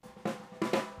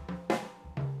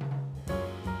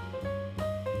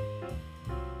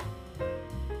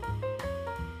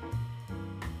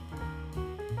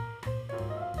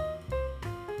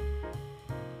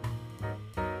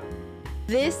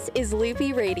This is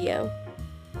Loopy Radio.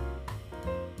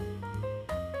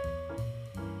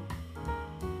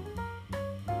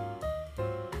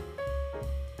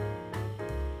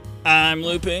 I'm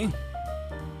Loopy.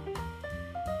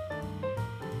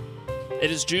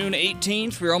 It is June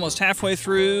 18th. We're almost halfway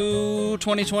through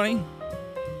 2020.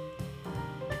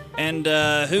 And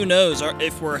who knows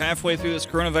if we're halfway through this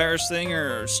coronavirus thing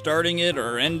or starting it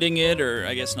or ending it, or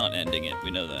I guess not ending it.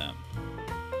 We know that.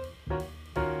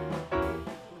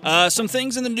 Some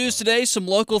things in the news today, some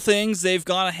local things. They've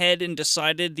gone ahead and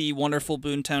decided, the wonderful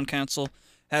Boontown Council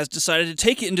has decided to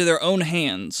take it into their own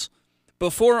hands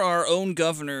before our own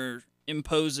governor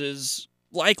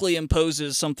likely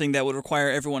imposes something that would require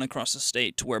everyone across the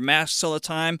state to wear masks all the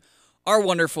time. Our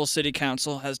wonderful city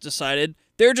council has decided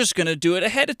they're just going to do it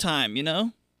ahead of time, you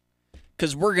know?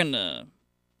 Because we're going to...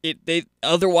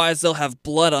 Otherwise, they'll have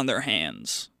blood on their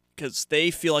hands. Because they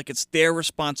feel like it's their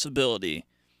responsibility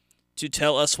to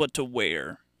tell us what to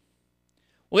wear.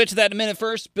 We'll get to that in a minute.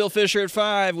 First, Bill Fisher at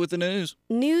 5 with the news.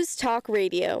 News Talk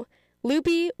Radio.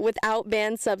 Loopy without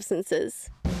banned substances.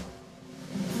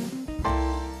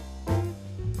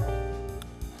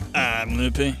 I'm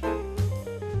Loopy.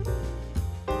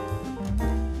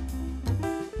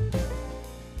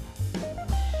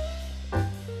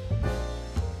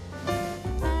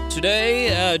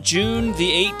 Today, June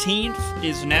the 18th,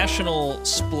 is National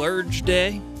Splurge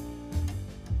Day.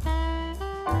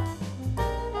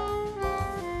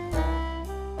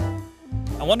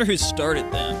 I wonder who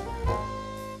started that.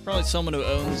 Probably someone who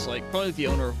owns, probably the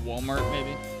owner of Walmart,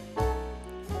 maybe.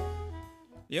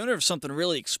 The owner of something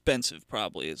really expensive,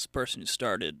 probably, is the person who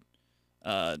started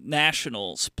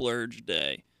National Splurge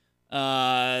Day.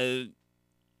 I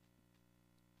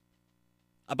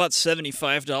bought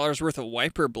 $75 worth of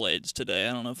wiper blades today.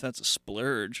 I don't know if that's a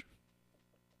splurge.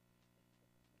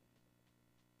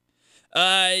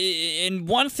 And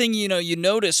one thing, you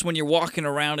notice when you're walking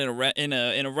around in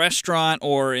a restaurant,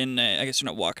 or I guess you're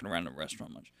not walking around in a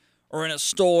restaurant much, or in a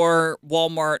store,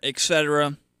 Walmart,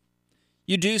 etc.,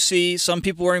 you do see some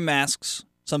people wearing masks,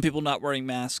 some people not wearing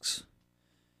masks.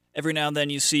 Every now and then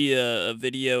you see a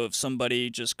video of somebody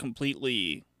just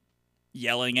completely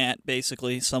yelling at,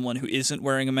 basically, someone who isn't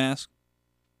wearing a mask.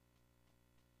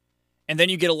 And then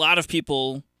you get a lot of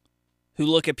people who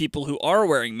look at people who are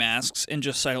wearing masks and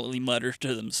just silently mutter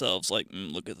to themselves, like,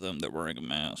 look at them, they're wearing a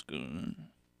mask.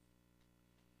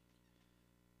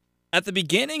 At the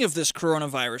beginning of this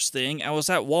coronavirus thing, I was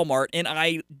at Walmart, and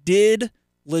I did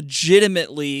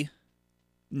legitimately,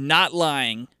 not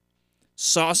lying,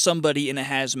 saw somebody in a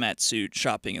hazmat suit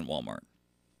shopping in Walmart.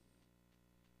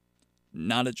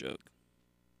 Not a joke.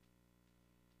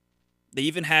 They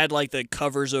even had, the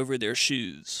covers over their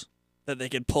shoes that they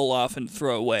could pull off and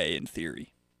throw away, in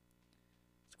theory.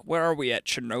 Where are we at,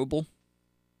 Chernobyl?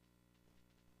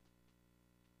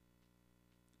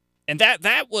 And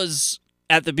that was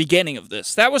at the beginning of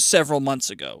this. That was several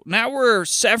months ago. Now we're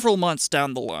several months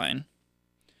down the line,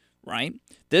 right?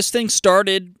 This thing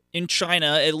started in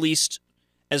China, at least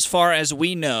as far as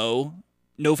we know,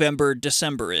 November,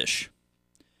 December-ish.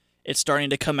 It's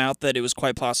starting to come out that it was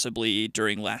quite possibly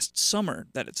during last summer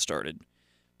that it started.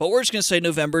 But we're just going to say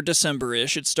November,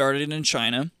 December-ish. It started in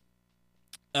China.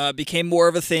 Became more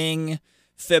of a thing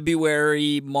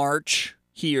February, March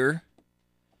here.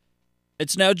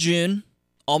 It's now June,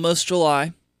 almost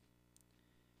July.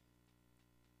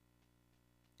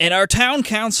 And our town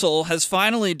council has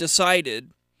finally decided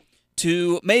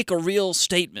to make a real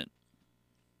statement.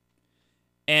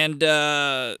 And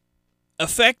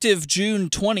effective June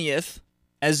 20th,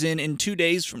 as in 2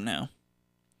 days from now,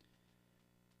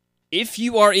 if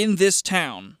you are in this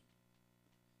town,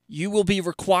 you will be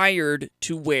required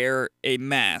to wear a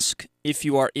mask if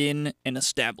you are in an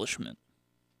establishment.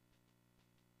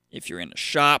 If you're in a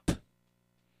shop,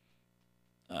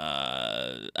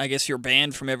 I guess you're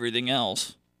banned from everything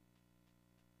else.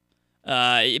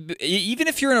 Even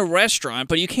if you're in a restaurant,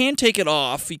 but you can take it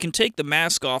off. You can take the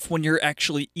mask off when you're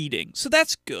actually eating. So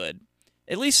that's good.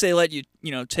 At least they let you,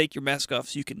 take your mask off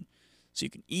so you can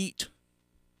eat.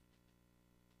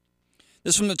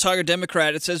 This is from the Tiger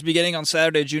Democrat. It says, beginning on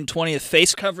Saturday, June 20th,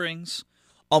 face coverings.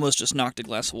 Almost just knocked a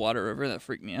glass of water over. That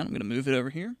freaked me out. I'm going to move it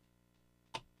over here.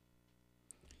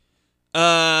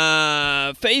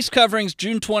 Face coverings,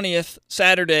 June 20th,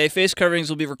 Saturday. Face coverings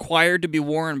will be required to be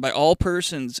worn by all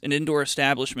persons in indoor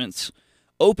establishments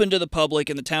open to the public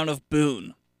in the town of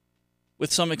Boone,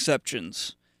 with some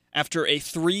exceptions, after a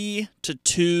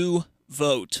 3-2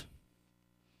 vote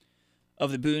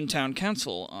of the Boone Town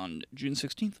Council on June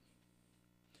 16th.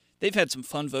 They've had some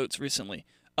fun votes recently.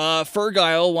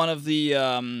 Fergile, one of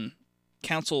the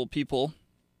council people,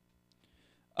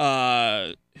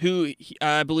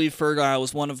 I believe Fergile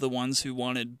was one of the ones who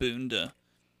wanted Boone to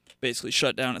basically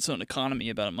shut down its own economy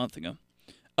about a month ago,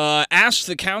 asked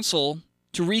the council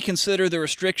to reconsider the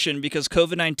restriction because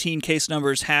COVID-19 case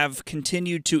numbers have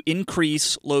continued to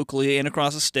increase locally and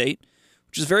across the state,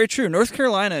 which is very true. North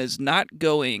Carolina is not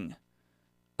going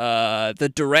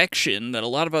the direction that a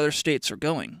lot of other states are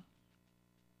going.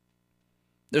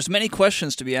 There's many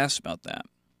questions to be asked about that.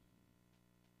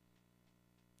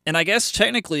 And I guess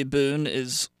technically Boone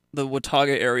is, the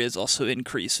Watauga area is also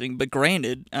increasing, but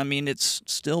granted, I mean, it's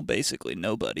still basically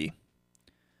nobody.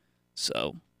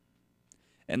 So,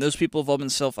 and those people have all been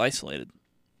self-isolated.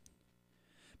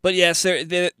 But yes,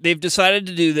 they've decided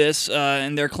to do this,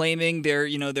 and they're claiming their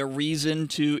reason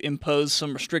to impose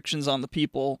some restrictions on the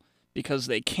people because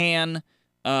they can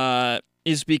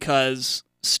is because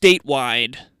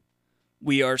statewide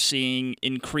we are seeing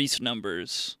increased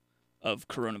numbers of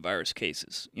coronavirus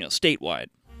cases, statewide.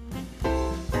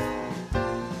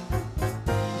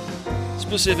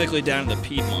 Specifically down to the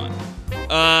Piedmont.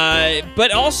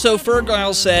 But also,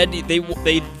 Fergile said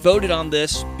they voted on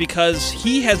this because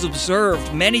he has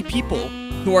observed many people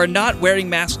who are not wearing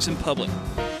masks in public.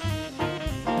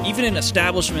 Even in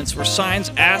establishments where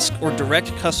signs ask or direct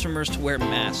customers to wear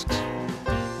masks.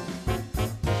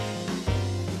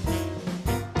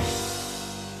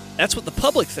 That's what the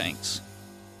public thinks.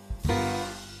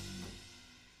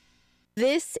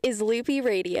 This is Loopy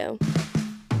Radio.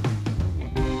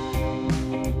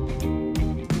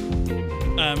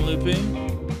 I'm Loopy.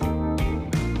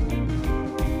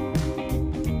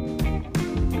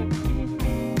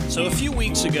 So a few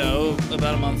weeks ago,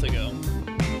 about a month ago,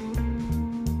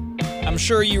 I'm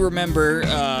sure you remember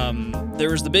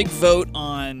there was the big vote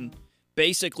on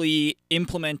basically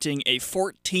implementing a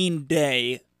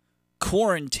 14-day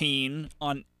quarantine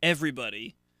on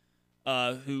everybody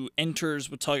who enters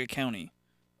Watauga County,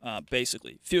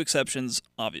 basically. Few exceptions,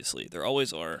 obviously. There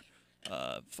always are,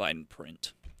 fine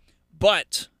print.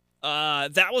 But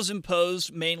that was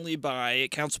imposed mainly by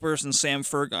Councilperson Sam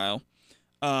Fergile.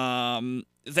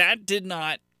 That did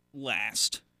not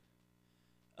last.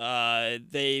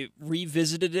 They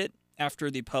revisited it after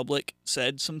the public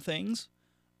said some things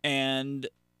and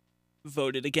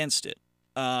voted against it.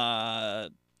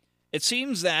 It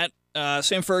seems that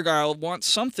Sam Fergile wants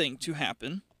something to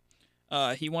happen.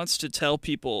 He wants to tell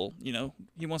people,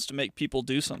 he wants to make people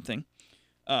do something.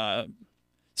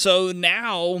 So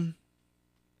now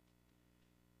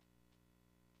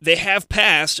they have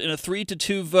passed in a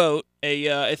 3-2 vote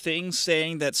a thing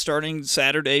saying that starting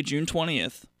Saturday, June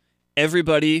 20th,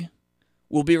 everybody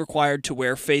will be required to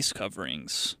wear face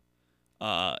coverings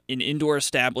in indoor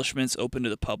establishments open to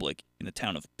the public in the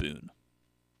town of Boone.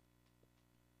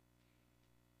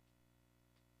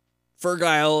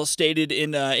 Fergile stated in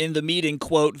the meeting,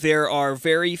 quote, "There are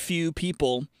very few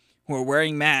people who are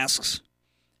wearing masks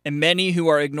and many who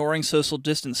are ignoring social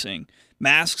distancing.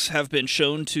 Masks have been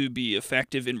shown to be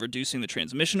effective in reducing the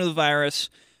transmission of the virus,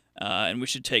 and we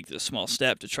should take this small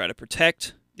step to try to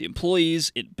protect the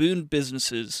employees in Boone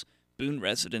businesses, Boone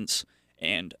residents,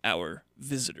 and our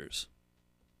visitors."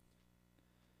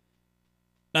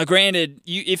 Now, granted,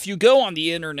 if you go on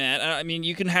the internet, I mean,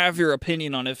 you can have your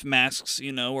opinion on if masks,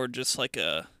 are just like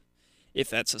if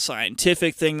that's a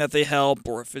scientific thing that they help,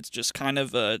 or if it's just kind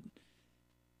of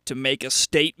to make a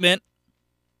statement,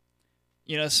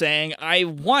 saying, I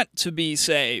want to be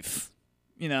safe,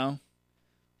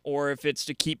 or if it's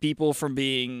to keep people from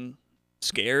being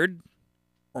scared,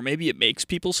 or maybe it makes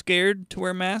people scared to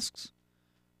wear masks.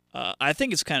 I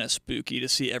think it's kind of spooky to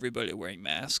see everybody wearing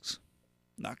masks.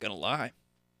 Not gonna lie.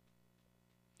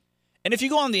 And if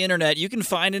you go on the internet, you can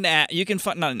find an ad. You can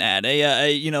find not an ad,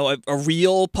 a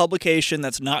real publication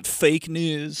that's not fake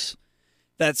news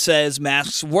that says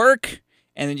masks work,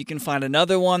 and then you can find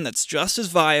another one that's just as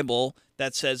viable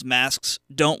that says masks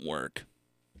don't work.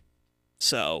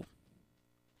 So,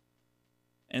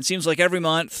 and it seems like every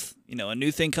month, a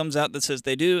new thing comes out that says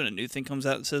they do, and a new thing comes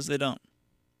out that says they don't.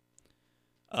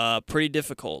 Pretty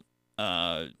difficult.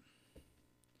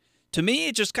 To me,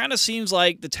 it just kind of seems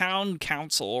like the town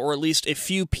council, or at least a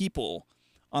few people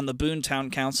on the Boone Town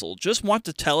Council, just want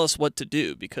to tell us what to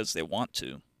do because they want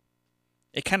to.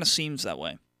 It kind of seems that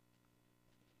way.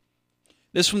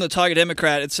 This from the Watauga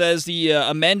Democrat. It says the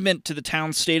amendment to the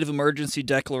town's state of emergency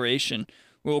declaration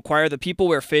will require that people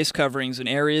wear face coverings in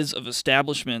areas of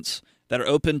establishments that are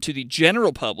open to the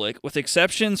general public, with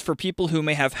exceptions for people who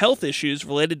may have health issues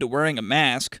related to wearing a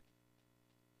mask.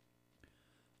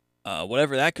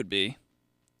 Whatever that could be.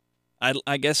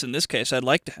 I guess in this case, I'd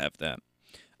like to have that.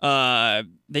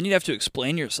 Then you'd have to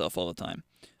explain yourself all the time.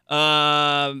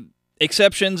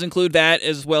 Exceptions include that,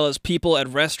 as well as people at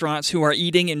restaurants who are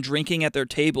eating and drinking at their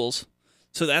tables.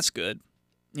 So that's good.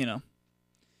 You know,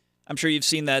 I'm sure you've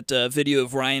seen that video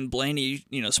of Ryan Blaney,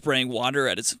 spraying water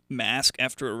at his mask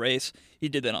after a race. He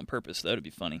did that on purpose, though, to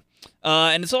be funny.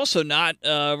 And it's also not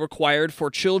required for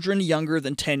children younger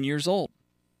than 10 years old.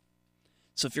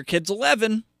 So if your kid's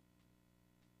 11,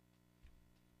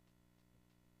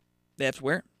 they have to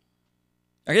wear it.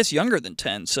 I guess younger than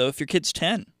 10. So if your kid's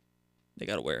 10, they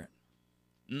got to wear it.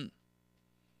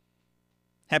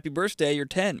 Happy birthday, you're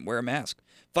 10. Wear a mask.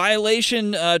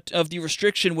 Violation of the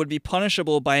restriction would be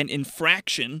punishable by an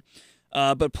infraction,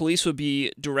 but police would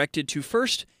be directed to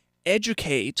first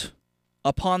educate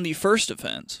upon the first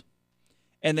offense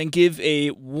and then give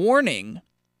a warning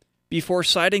before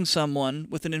citing someone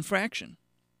with an infraction.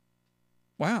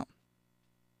 Wow.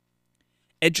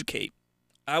 Educate.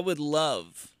 I would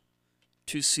love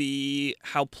to see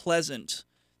how pleasant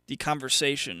the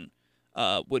conversation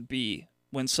would be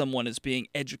when someone is being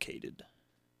educated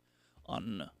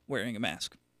on wearing a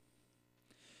mask.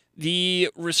 The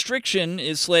restriction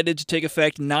is slated to take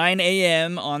effect 9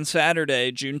 a.m. on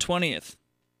Saturday, June 20th.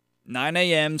 9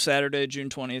 a.m. Saturday, June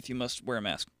 20th, you must wear a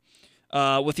mask.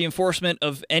 With the enforcement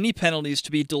of any penalties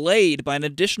to be delayed by an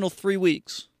additional 3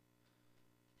 weeks.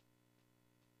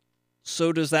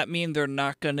 So does that mean they're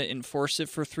not going to enforce it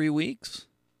for 3 weeks?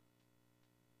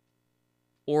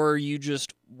 Or you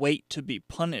just wait to be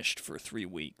punished for 3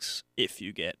 weeks if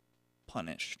you get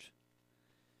punished?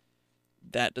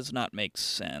 That does not make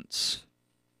sense.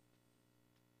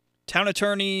 Town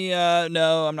attorney,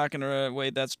 no, I'm not going to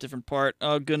wait, that's a different part.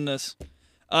 Oh, goodness.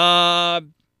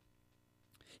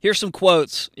 Here's some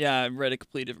quotes. Yeah, I read a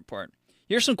completely different part.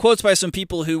 Here's some quotes by some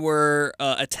people who were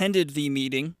attended the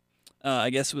meeting.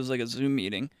 I guess it was like a Zoom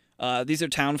meeting. These are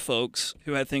town folks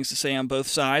who had things to say on both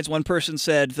sides. One person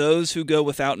said, "Those who go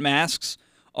without masks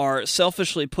are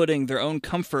selfishly putting their own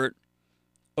comfort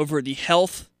over the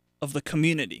health of the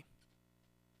community."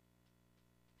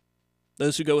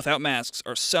 Those who go without masks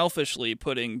are selfishly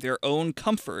putting their own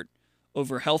comfort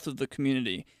over health of the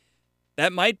community.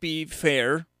 That might be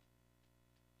fair,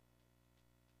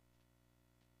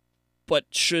 but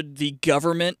should the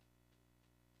government,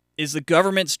 is the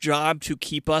government's job to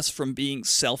keep us from being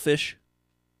selfish?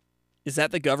 Is that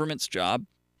the government's job?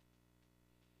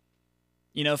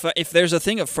 If there's a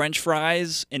thing of French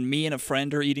fries and me and a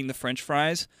friend are eating the French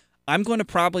fries, I'm going to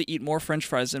probably eat more French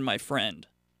fries than my friend.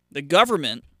 The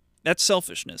government, that's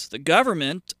selfishness. The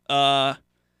government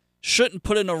shouldn't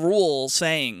put in a rule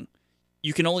saying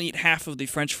you can only eat half of the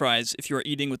French fries if you are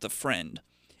eating with a friend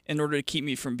in order to keep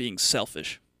me from being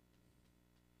selfish.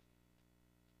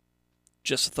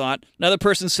 Just a thought. Another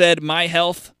person said, "My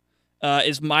health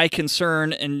is my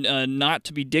concern and not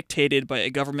to be dictated by a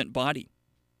government body."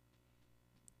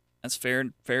 That's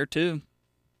fair too.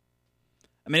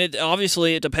 I mean,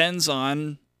 obviously it depends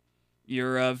on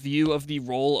your view of the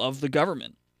role of the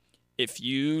government. If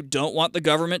you don't want the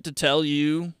government to tell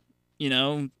you,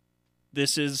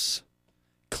 this is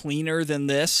cleaner than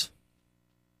this,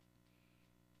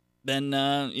 then,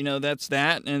 that's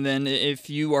that. And then if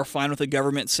you are fine with the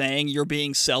government saying you're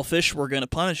being selfish, we're going to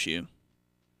punish you.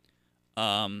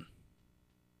 Then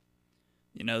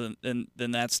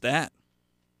that's that.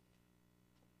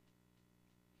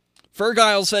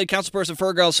 Councilperson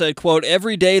Fergile said, quote,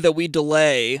 "Every day that we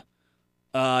delay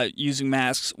using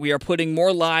masks, we are putting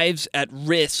more lives at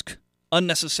risk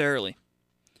unnecessarily."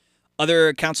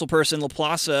 Other councilperson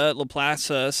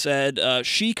LaPlaza said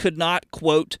she could not,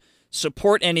 quote,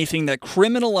 "support anything that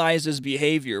criminalizes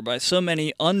behavior by so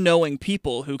many unknowing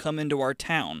people who come into our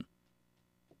town."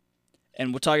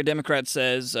 And Watauga Democrat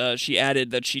says she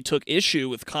added that she took issue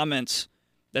with comments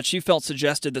that she felt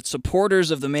suggested that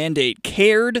supporters of the mandate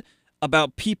cared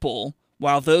about people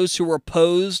while those who were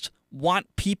opposed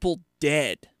want people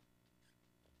dead.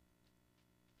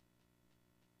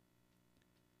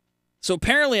 So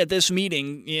apparently at this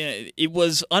meeting, it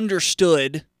was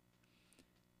understood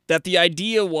that the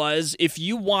idea was if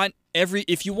you want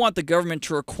the government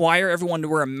to require everyone to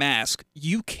wear a mask,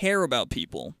 you care about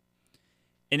people.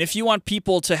 And if you want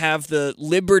people to have the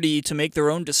liberty to make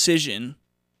their own decision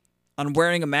on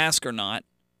wearing a mask or not,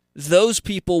 those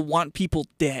people want people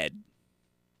dead.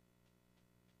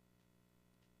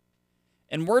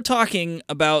 And we're talking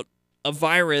about a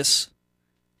virus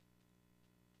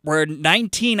where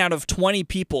 19 out of 20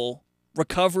 people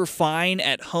recover fine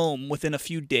at home within a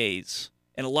few days.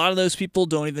 And a lot of those people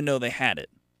don't even know they had it.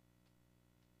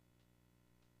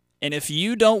 And if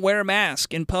you don't wear a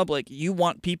mask in public, you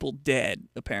want people dead,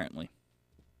 apparently.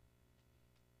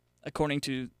 According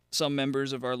to some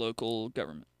members of our local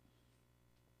government.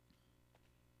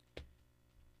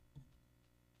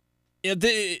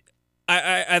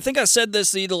 I think I said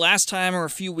this either last time or a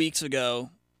few weeks ago.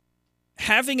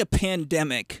 Having a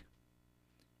pandemic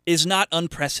is not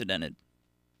unprecedented.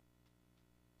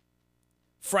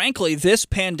 Frankly, this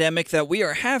pandemic that we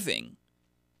are having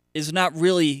is not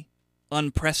really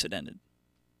unprecedented.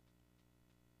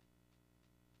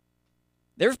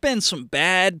 There have been some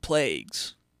bad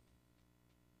plagues.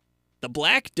 The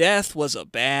Black Death was a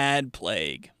bad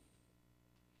plague.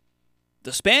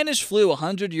 The Spanish flu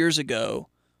 100 years ago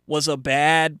was a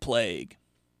bad plague.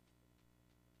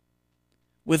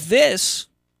 With this,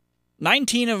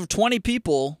 19 of 20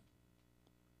 people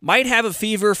might have a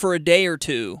fever for a day or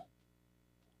two.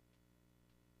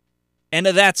 And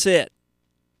that's it.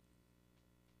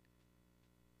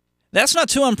 That's not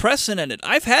too unprecedented.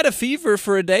 I've had a fever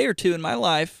for a day or two in my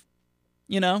life.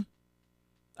 You know,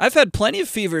 I've had plenty of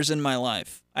fevers in my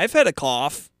life. I've had a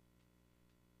cough.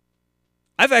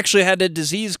 I've actually had a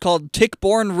disease called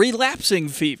tick-borne relapsing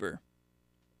fever.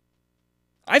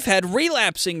 I've had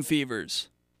relapsing fevers.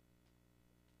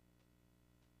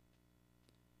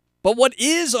 But what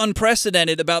is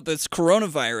unprecedented about this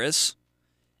coronavirus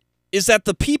is that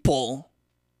the people,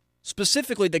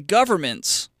 specifically the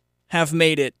governments, have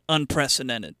made it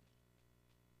unprecedented.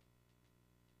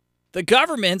 The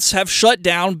governments have shut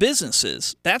down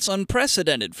businesses. That's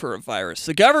unprecedented for a virus.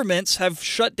 The governments have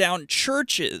shut down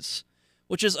churches,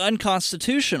 which is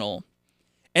unconstitutional,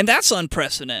 and that's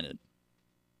unprecedented.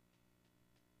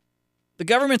 The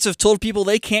governments have told people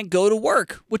they can't go to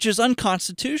work, which is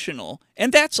unconstitutional,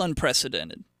 and that's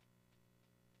unprecedented.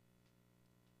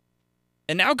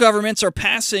 And now governments are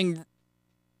passing,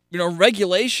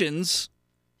 regulations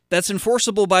that's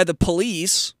enforceable by the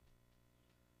police,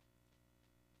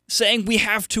 saying we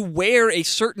have to wear a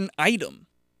certain item.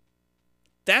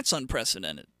 That's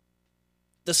unprecedented.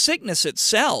 The sickness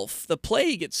itself, the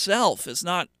plague itself, is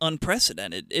not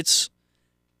unprecedented. It's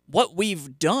what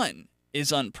we've done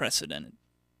is unprecedented.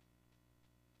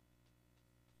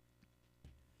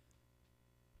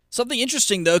 Something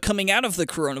interesting, though, coming out of the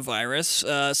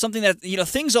coronavirus, something that,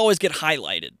 things always get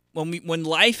highlighted. When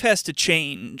life has to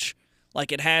change,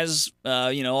 like it has,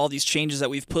 all these changes that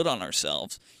we've put on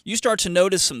ourselves, you start to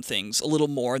notice some things a little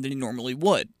more than you normally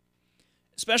would.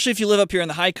 Especially if you live up here in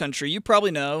the high country, you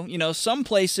probably know, some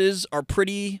places are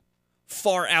pretty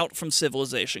far out from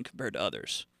civilization compared to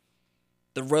others.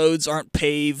 The roads aren't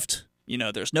paved,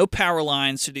 there's no power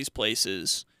lines to these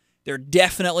places. They're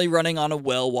definitely running on a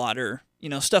well water,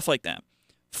 stuff like that.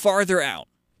 Farther out.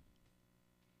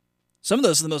 Some of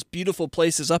those are the most beautiful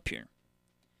places up here.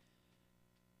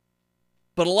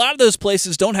 But a lot of those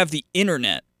places don't have the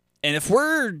internet. And if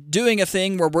we're doing a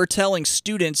thing where we're telling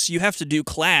students you have to do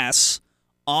class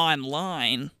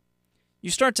online,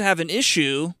 you start to have an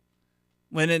issue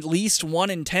when at least 1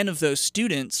 in 10 of those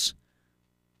students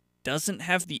doesn't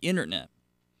have the internet.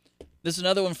 This is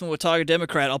another one from Watauga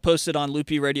Democrat. I'll post it on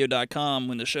loopyradio.com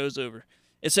when the show's over.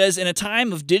 It says, in a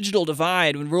time of digital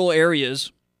divide in rural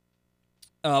areas,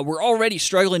 we're already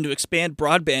struggling to expand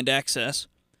broadband access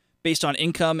based on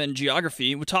income and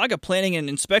geography. Watauga Planning and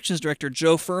Inspections Director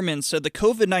Joe Furman said the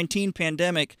COVID-19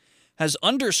 pandemic has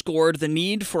underscored the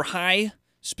need for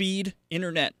high-speed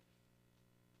internet.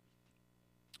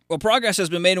 While progress has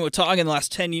been made in Watauga in the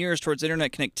last 10 years towards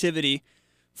internet connectivity,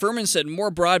 Furman said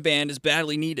more broadband is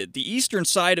badly needed. The eastern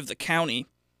side of the county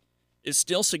is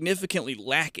still significantly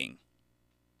lacking.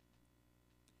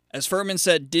 As Furman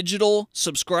said, digital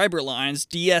subscriber lines,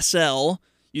 DSL,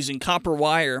 using copper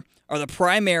wire, are the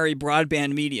primary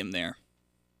broadband medium there.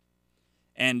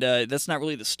 And that's not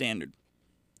really the standard.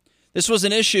 This was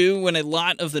an issue when a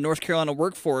lot of the North Carolina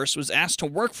workforce was asked to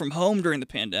work from home during the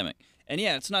pandemic. And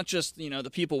yeah, it's not just,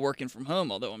 the people working from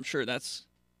home, although I'm sure that's,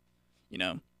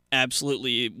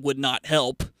 absolutely would not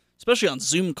help, especially on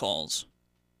Zoom calls.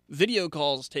 Video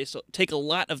calls take a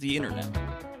lot of the internet.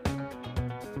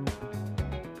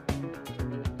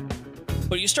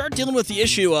 But you start dealing with the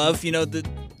issue of,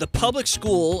 the public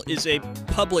school is a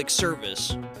public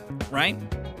service, right?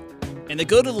 And they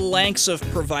go to the lengths of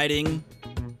providing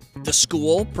the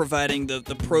school, providing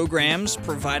the programs,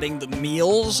 providing the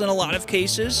meals in a lot of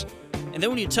cases. And then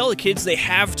when you tell the kids they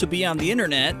have to be on the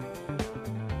internet,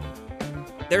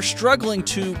 they're struggling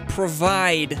to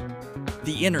provide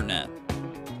the internet.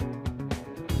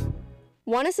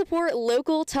 Want to support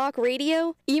local talk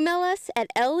radio? Email us at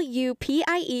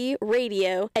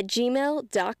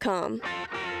lupieradio@gmail.com.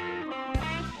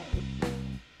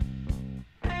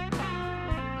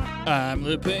 I'm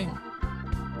Loopy.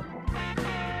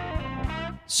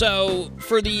 So,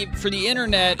 for the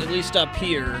internet, at least up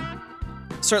here,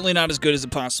 certainly not as good as it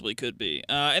possibly could be.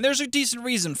 And there's a decent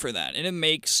reason for that, and it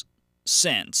makes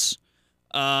sense.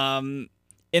 In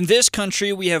this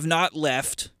country, we have not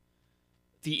left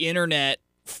the internet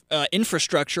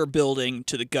infrastructure building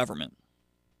to the government.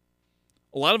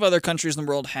 A lot of other countries in the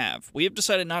world have. We have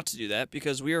decided not to do that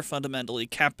because we are fundamentally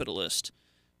capitalist,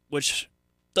 which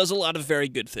does a lot of very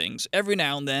good things. Every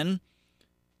now and then,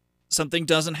 something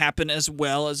doesn't happen as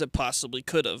well as it possibly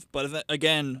could have. But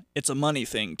again, it's a money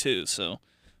thing too, so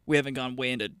we haven't gone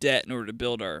way into debt in order to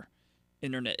build our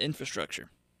internet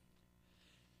infrastructure.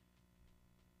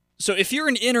 So if you're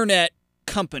an internet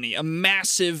company, a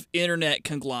massive internet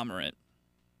conglomerate,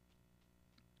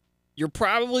 you're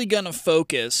probably going to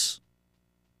focus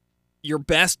your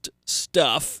best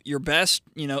stuff, your best,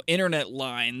 internet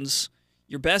lines,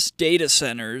 your best data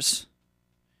centers,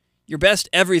 your best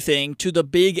everything to the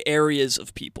big areas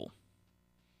of people.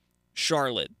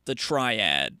 Charlotte, the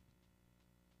Triad,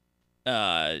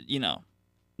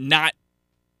 not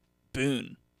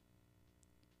Boone,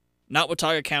 not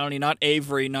Watauga County, not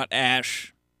Avery, not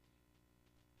Ashe,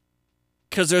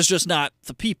 because there's just not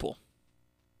the people.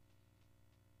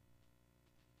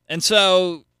 And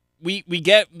so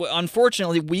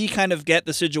unfortunately, we kind of get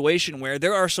the situation where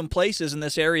there are some places in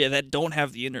this area that don't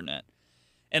have the internet.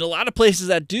 And a lot of places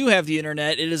that do have the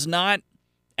internet, it is not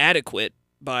adequate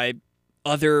by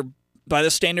the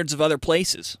standards of other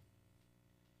places.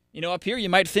 Up here you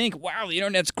might think, wow, the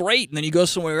internet's great. And then you go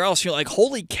somewhere else, you're like,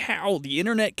 holy cow, the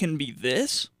internet can be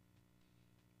this?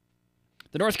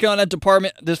 The North Carolina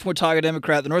Department, this Watauga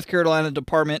Democrat, the North Carolina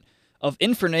Department of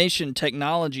Information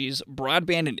Technology's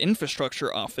Broadband and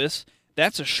Infrastructure Office,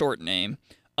 that's a short name,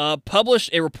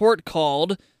 published a report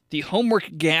called The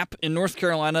Homework Gap in North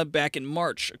Carolina back in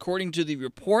March. According to the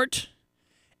report,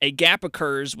 a gap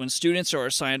occurs when students are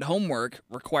assigned homework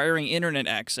requiring internet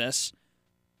access,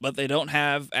 but they don't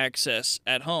have access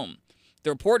at home.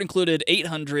 The report included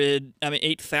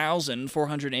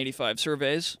 8,485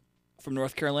 surveys from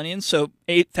North Carolinians, so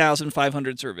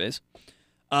 8,500 surveys.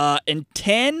 And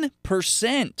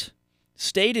 10%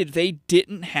 stated they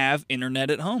didn't have internet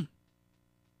at home.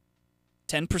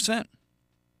 10%.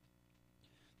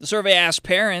 The survey asked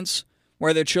parents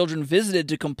where their children visited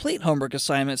to complete homework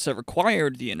assignments that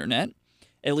required the internet,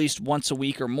 at least once a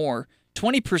week or more.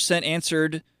 20%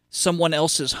 answered someone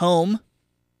else's home.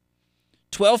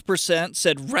 12%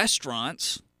 said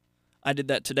restaurants. I did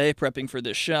that today prepping for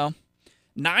this show.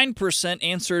 9%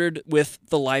 answered with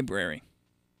the library.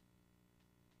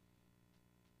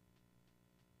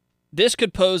 This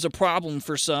could pose a problem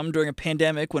for some during a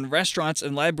pandemic when restaurants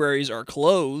and libraries are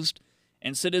closed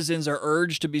and citizens are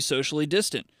urged to be socially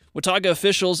distant. Watauga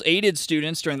officials aided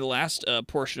students during the last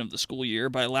portion of the school year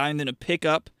by allowing them to pick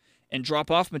up and drop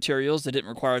off materials that didn't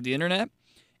require the internet,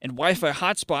 and Wi-Fi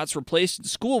hotspots were placed in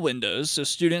school windows so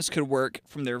students could work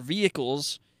from their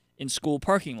vehicles in school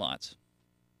parking lots.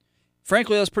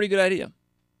 Frankly, that's a pretty good idea.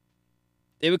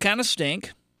 It would kind of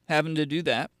stink having to do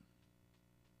that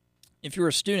if you're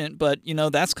a student, but,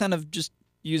 that's kind of just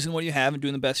using what you have and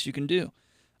doing the best you can do.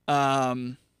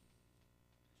 But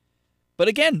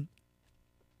again,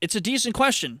 it's a decent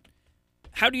question.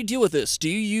 How do you deal with this? Do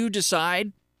you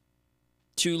decide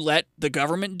to let the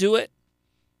government do it?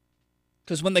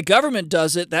 Because when the government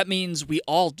does it, that means we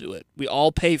all do it. We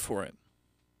all pay for it.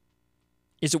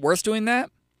 Is it worth doing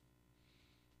that?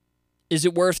 Is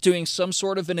it worth doing some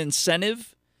sort of an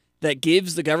incentive that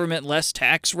gives the government less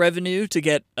tax revenue to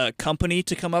get a company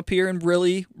to come up here and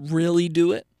really, really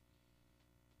do it?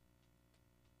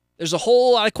 There's a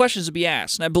whole lot of questions to be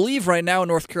asked. And I believe right now in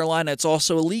North Carolina, it's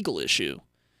also a legal issue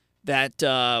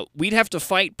that we'd have to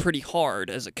fight pretty hard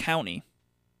as a county,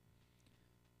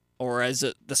 or as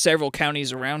the several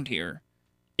counties around here,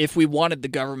 if we wanted the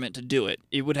government to do it.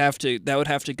 That would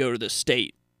have to go to the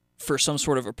state for some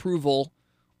sort of approval,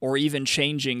 or even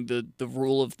changing the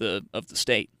rule of the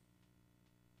state.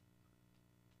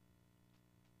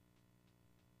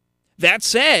 That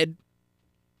said,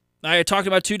 I talked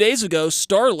about 2 days ago,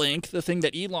 Starlink, the thing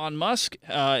that Elon Musk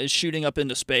is shooting up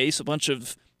into space, a bunch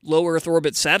of low Earth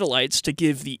orbit satellites to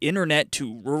give the internet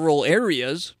to rural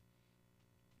areas.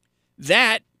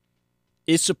 That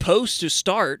is supposed to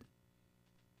start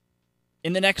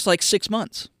in the next 6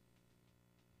 months.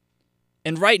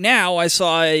 And right now, I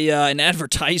saw an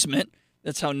advertisement,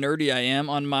 that's how nerdy I am,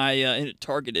 on my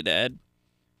targeted ad,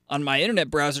 on my internet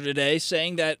browser today,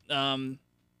 saying that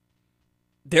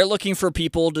they're looking for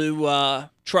people to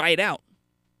try it out.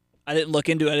 I didn't look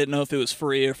into it. I didn't know if it was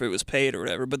free or if it was paid or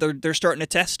whatever, but they're starting to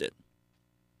test it.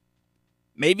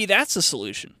 Maybe that's the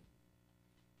solution.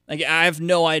 I have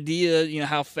no idea,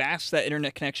 how fast that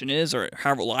internet connection is or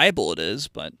how reliable it is,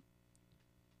 but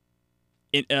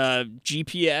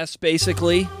GPS,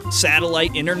 basically,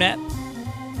 satellite internet.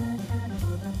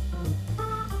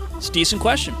 It's a decent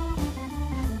question.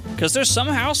 Because there's some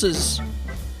houses,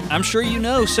 I'm sure you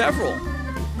know several,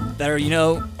 that are,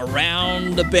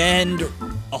 around a bend,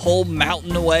 a whole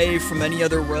mountain away from any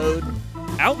other road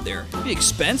out there. It'd be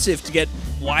expensive to get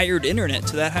wired internet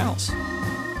to that house.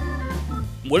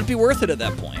 Would it be worth it at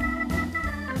that point?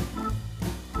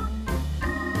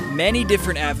 Many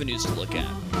different avenues to look at.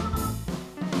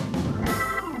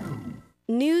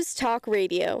 News Talk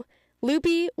Radio.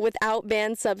 Loopy without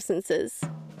banned substances.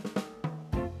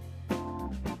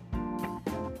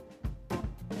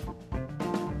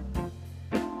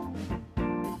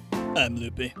 I'm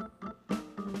Loopy.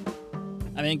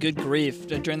 I mean, good grief.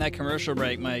 During that commercial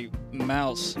break, my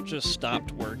mouse just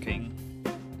stopped working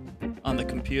on the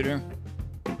computer.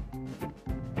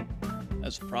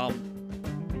 That's a problem.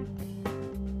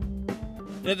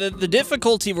 The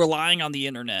difficulty relying on the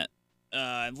internet,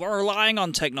 relying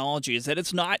on technology, is that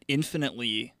it's not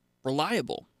infinitely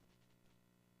reliable.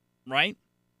 Right?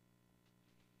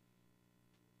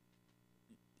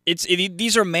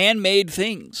 These are man-made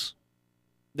things.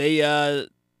 They're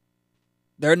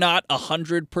not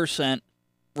 100%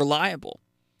 reliable.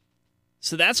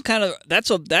 So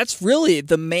that's really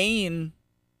the main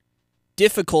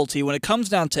difficulty when it comes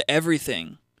down to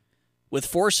everything with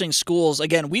forcing schools.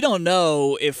 Again, we don't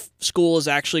know if school is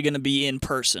actually going to be in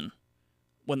person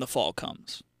when the fall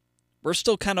comes. We're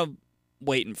still kind of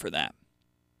waiting for that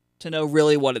to know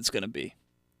really what it's going to be.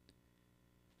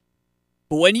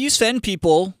 But when you send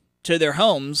people to their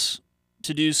homes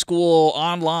to do school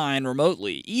online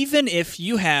remotely, even if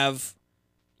you have,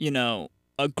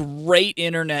 a great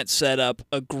internet setup,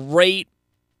 a great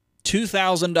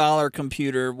 $2,000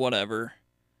 computer, whatever,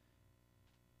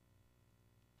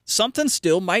 something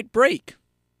still might break.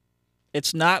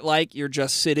 It's not like you're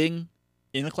just sitting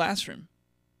in a classroom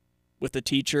with the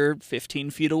teacher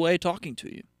 15 feet away talking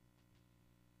to you.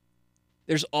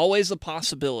 There's always a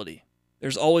possibility.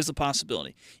 There's always a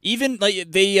possibility. Even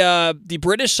like the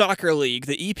British Soccer League,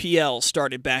 the EPL,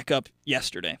 started back up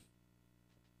yesterday.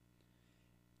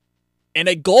 And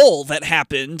a goal that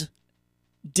happened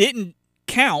didn't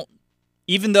count,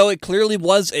 even though it clearly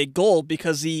was a goal,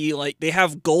 because they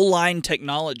have goal line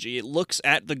technology. It looks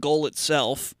at the goal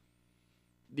itself,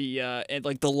 the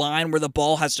line where the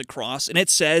ball has to cross, and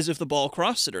it says if the ball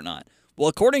crossed it or not. Well,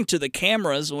 according to the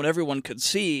cameras and what everyone could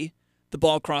see, the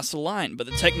ball crossed the line, but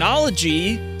the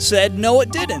technology said no,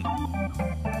 it didn't.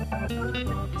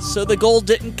 So the goal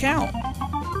didn't count.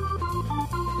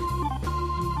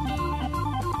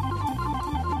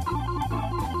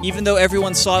 Even though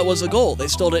everyone saw it was a goal, they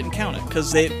still didn't count it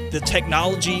because the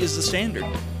technology is the standard.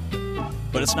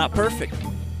 But it's not perfect.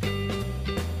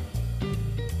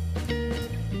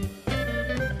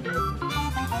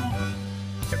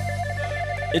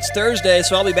 It's Thursday,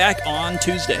 so I'll be back on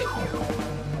Tuesday.